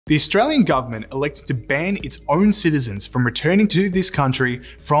The Australian government elected to ban its own citizens from returning to this country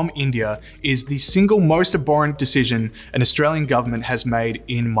from India is the single most abhorrent decision an Australian government has made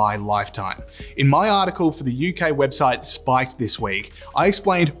in my lifetime. In my article for the UK website Spiked this week, I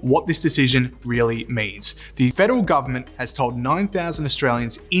explained what this decision really means. The federal government has told 9,000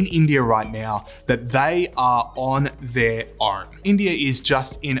 Australians in India right now that they are on their own. India is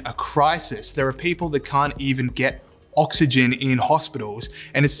just in a crisis. There are people that can't even get oxygen in hospitals,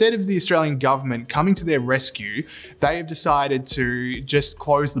 and instead of the Australian government coming to their rescue, they have decided to just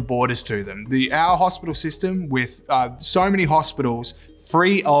close the borders to them. Our hospital system, with so many hospitals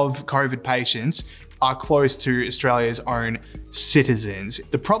free of COVID patients, are close to Australia's own citizens.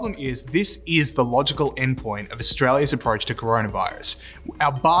 The problem is, this is the logical endpoint of Australia's approach to coronavirus.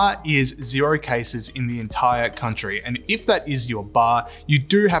 Our bar is 0 cases in the entire country, and if that is your bar, you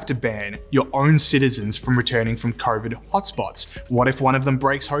do have to ban your own citizens from returning from COVID hotspots. What if one of them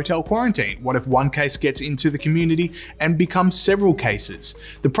breaks hotel quarantine? What if one case gets into the community and becomes several cases?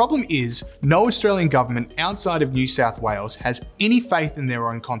 The problem is, no Australian government outside of New South Wales has any faith in their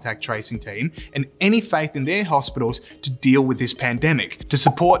own contact tracing team and any faith in their hospitals to deal with this pandemic. To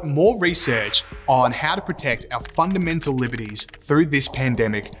support more research on how to protect our fundamental liberties through this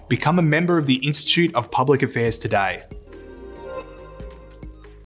pandemic, become a member of the Institute of Public Affairs today.